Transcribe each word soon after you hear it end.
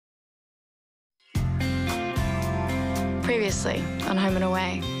previously on Home and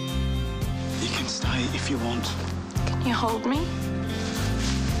Away. You can stay if you want. Can you hold me?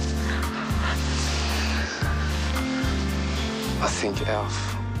 I think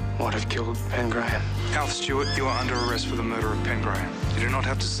Alf might have killed Pen Graham. Alf Stewart, you are under arrest for the murder of Pen Graham. You do not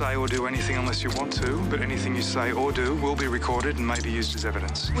have to say or do anything unless you want to, but anything you say or do will be recorded and may be used as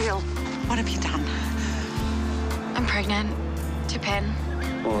evidence. Will, what have you done? I'm pregnant. To Pen.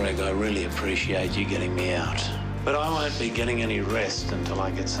 Oreg, I really appreciate you getting me out. But I won't be getting any rest until I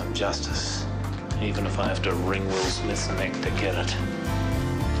get some justice, even if I have to wring Will Smith's neck to get it.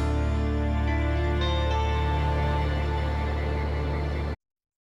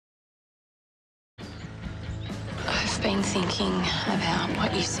 I've been thinking about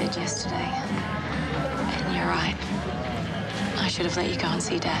what you said yesterday. And you're right. I should have let you go and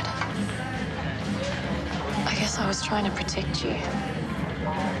see Dad. I guess I was trying to protect you.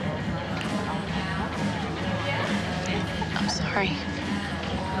 I'm sorry.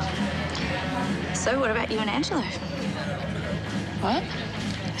 So what about you and Angelo? What?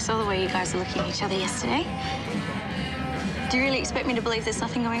 I saw the way you guys were looking at each other yesterday. Do you really expect me to believe there's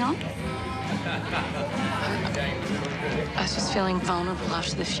nothing going on? I was just feeling vulnerable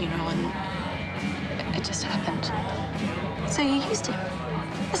after the funeral and it just happened. So you used him?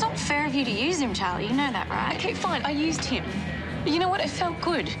 It's not fair of you to use him, Charlie. You know that, right? Okay, fine, I used him. But you know what? It felt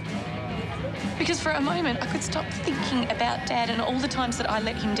good. Because for a moment, I could stop thinking about Dad and all the times that I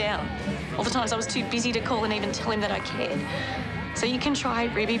let him down. All the times I was too busy to call and even tell him that I cared. So you can try,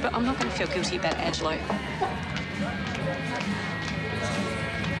 Ruby, but I'm not going to feel guilty about Angelo.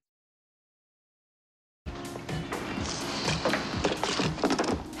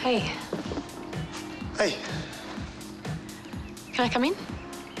 Hey. Hey. Can I come in?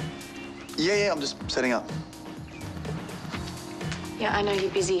 Yeah, I'm just setting up. Yeah, I know you're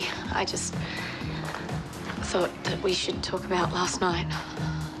busy. I just thought that we should talk about last night.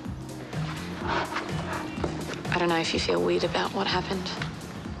 I don't know if you feel weird about what happened.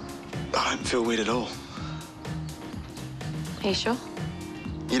 I don't feel weird at all. Are you sure?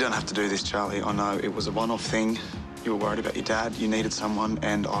 You don't have to do this, Charlie. I know it was a one-off thing. You were worried about your dad, you needed someone,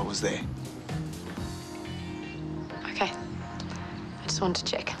 and I was there. Okay. I just wanted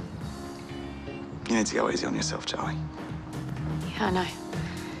to check. You need to go easy on yourself, Charlie. Yeah, I know.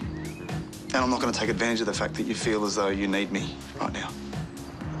 And I'm not going to take advantage of the fact that you feel as though you need me right now.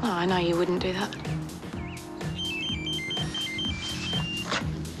 Oh, I know you wouldn't do that.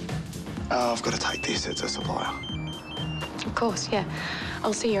 I've got to take this as a supplier. Of course, yeah.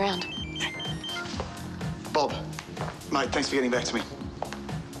 I'll see you around. Yeah. Bob, mate, thanks for getting back to me.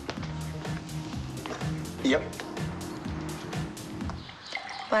 Yep.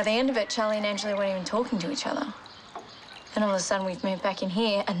 By the end of it, Charlie and Angela weren't even talking to each other. Then all of a sudden we've moved back in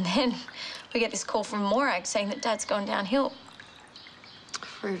here, and then we get this call from Morag saying that Dad's gone downhill.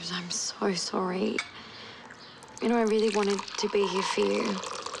 Rubes, I'm so sorry. You know, I really wanted to be here for you.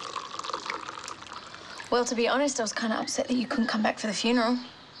 Well, to be honest, I was kind of upset that you couldn't come back for the funeral.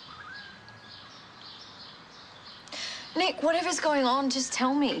 Nick, whatever's going on, just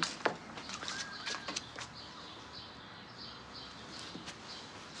tell me.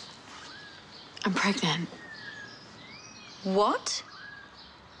 I'm pregnant. What?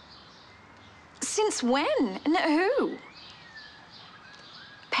 Since when? And who?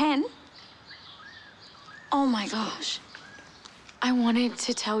 Pen? Oh, my gosh. I wanted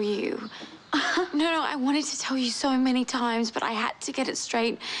to tell you. No, I wanted to tell you so many times, but I had to get it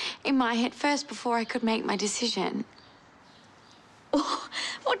straight in my head first before I could make my decision.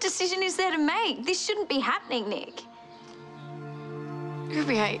 What decision is there to make? This shouldn't be happening, Nick.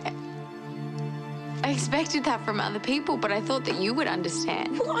 Ruby, I expected that from other people, but I thought that you would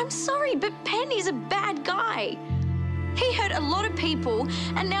understand. Well, I'm sorry, but Penn is a bad guy. He hurt a lot of people,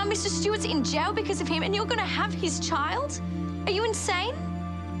 and now Mr. Stewart's in jail because of him, and you're going to have his child? Are you insane?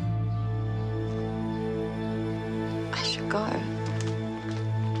 I should go.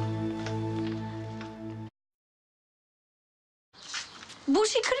 Well,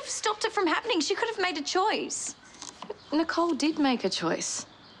 she could have stopped it from happening. She could have made a choice. Nicole did make a choice.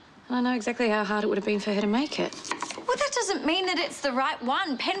 And I know exactly how hard it would have been for her to make it. Well, that doesn't mean that it's the right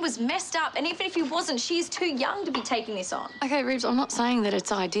one. Penn was messed up, and even if he wasn't, she's too young to be taking this on. Okay, Rubes, I'm not saying that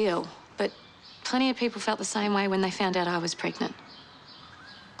it's ideal, but plenty of people felt the same way when they found out I was pregnant.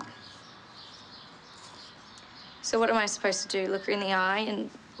 So what am I supposed to do? Look her in the eye and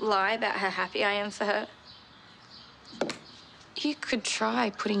lie about how happy I am for her? You could try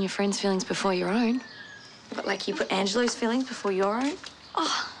putting your friends' feelings before your own. But like you put Angelo's feelings before your own?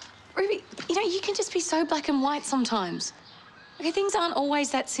 Oh, Ruby, you know, you can just be so black and white sometimes. Okay, things aren't always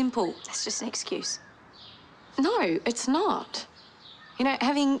that simple. That's just an excuse. No, it's not. You know,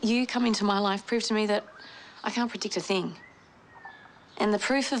 having you come into my life proved to me that I can't predict a thing. And the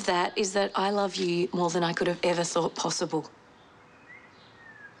proof of that is that I love you more than I could have ever thought possible.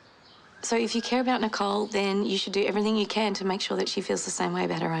 So if you care about Nicole, then you should do everything you can to make sure that she feels the same way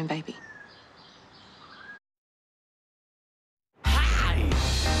about her own baby.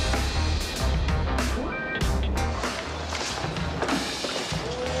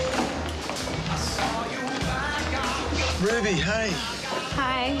 Ruby, hey.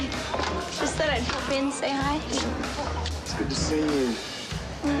 Hi. Just thought I'd pop in, say hi. It's good to see you.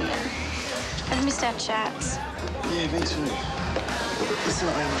 I've missed our chats. Yeah, me too. Listen,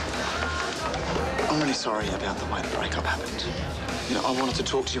 I'm really sorry about the way the breakup happened. You know, I wanted to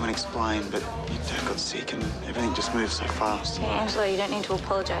talk to you and explain, but your dad got sick and everything just moved so fast. Yeah, Angela, you don't need to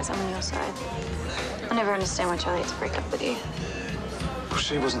apologise. I'm on your side. I never understand why Charlie had to break up with you. Well,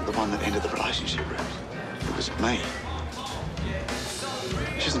 she wasn't the one that ended the relationship, Ruth. It was me.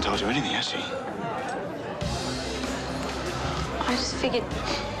 She hasn't told you anything, has she? I just figured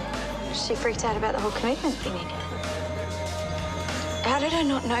she freaked out about the whole commitment thing again. How did I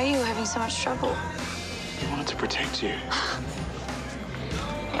not know you were having so much trouble? We wanted to protect you.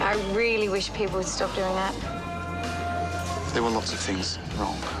 Yeah, I really wish people would stop doing that. There were lots of things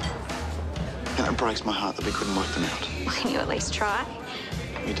wrong. And it breaks my heart that we couldn't work them out. Well, can you at least try?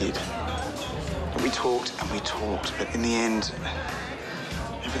 We did. We talked and we talked, but in the end,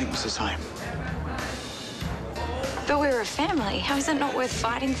 everything was the same. But we were a family. How is that not worth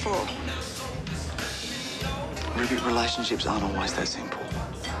fighting for? Ruby, relationships aren't always that simple.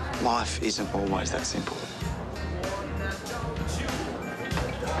 Life isn't always that simple.